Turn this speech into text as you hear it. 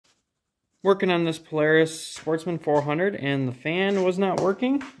Working on this Polaris Sportsman 400 and the fan was not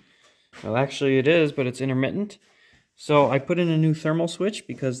working. Well, actually it is, but it's intermittent. So I put in a new thermal switch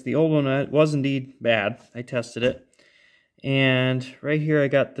because the old one was indeed bad. I tested it. And right here I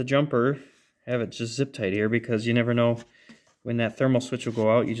got the jumper. I have it just zip tight here because you never know when that thermal switch will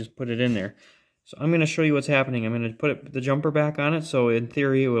go out. You just put it in there. So I'm going to show you what's happening. I'm going to put the jumper back on it, so in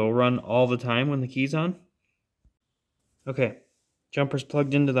theory it will run all the time when the key's on. Okay, jumper's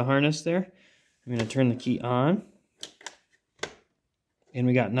plugged into the harness there. I'm going to turn the key on, and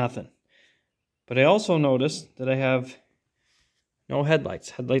we got nothing. But I also noticed that I have no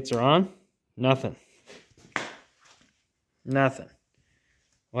headlights. Headlights are on, nothing. Nothing.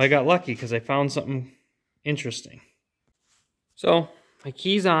 Well, I got lucky because I found something interesting. So, my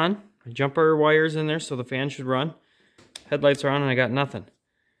key's on, my jumper wire's in there so the fan should run. Headlights are on and I got nothing.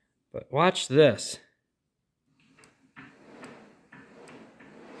 But watch this.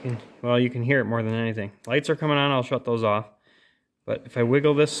 Well, you can hear it more than anything. Lights are coming on, I'll shut those off. But if I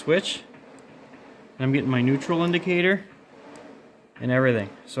wiggle this switch, I'm getting my neutral indicator and everything.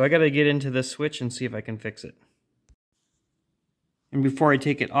 So I gotta get into this switch and see if I can fix it. And before I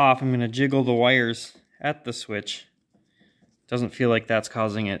take it off, I'm gonna jiggle the wires at the switch. Doesn't feel like that's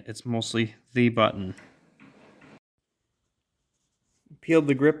causing it. It's mostly the button. Peeled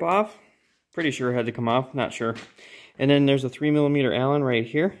the grip off. Pretty sure it had to come off, not sure. And then there's a 3mm Allen right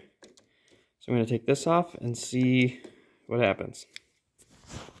here. So I'm gonna take this off and see what happens.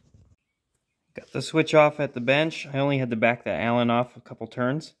 Got the switch off at the bench. I only had to back that Allen off a couple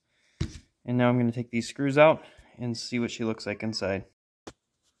turns. And now I'm gonna take these screws out and see what she looks like inside.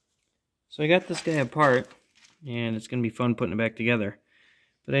 So I got this guy apart, and it's going to be fun putting it back together.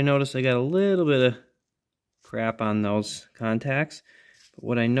 But I noticed I got a little bit of crap on those contacts. But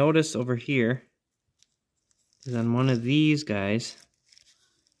what I noticed over here is on one of these guys,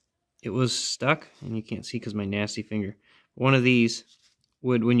 it was stuck, and you can't see because my nasty finger. One of these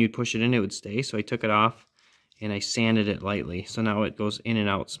would, when you push it in, it would stay. So I took it off, and I sanded it lightly. So now it goes in and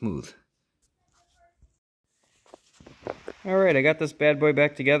out smooth. Alright, I got this bad boy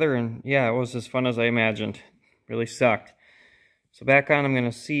back together, and yeah, it was as fun as I imagined. Really sucked. So back on, I'm going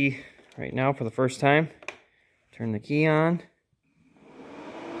to see right now for the first time. Turn the key on.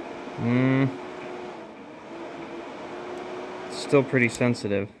 Still pretty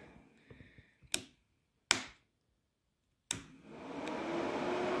sensitive.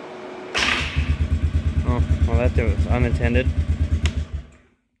 Oh, well that was unintended.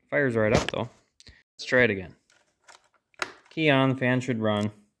 Fire's right up though. Let's try it again. Key on, the fan should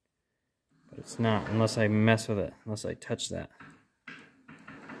run, but it's not unless I mess with it, unless I touch that.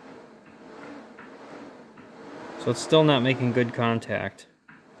 So it's still not making good contact.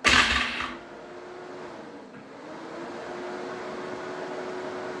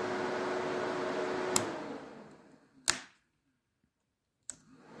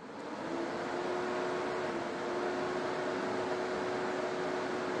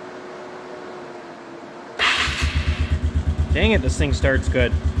 Dang it, this thing starts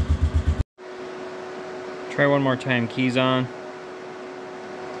good. Try one more time, keys on.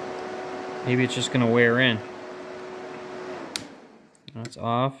 Maybe it's just gonna wear in. That's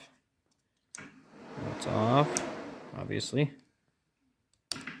off. That's off, obviously.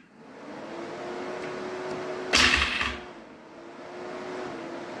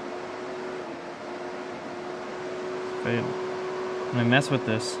 When I mess with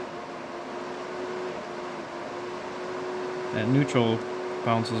this, that neutral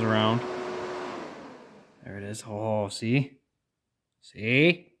bounces around. There it is. Oh, see?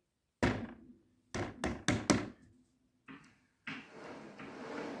 See?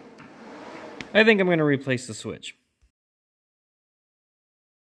 I think I'm going to replace the switch.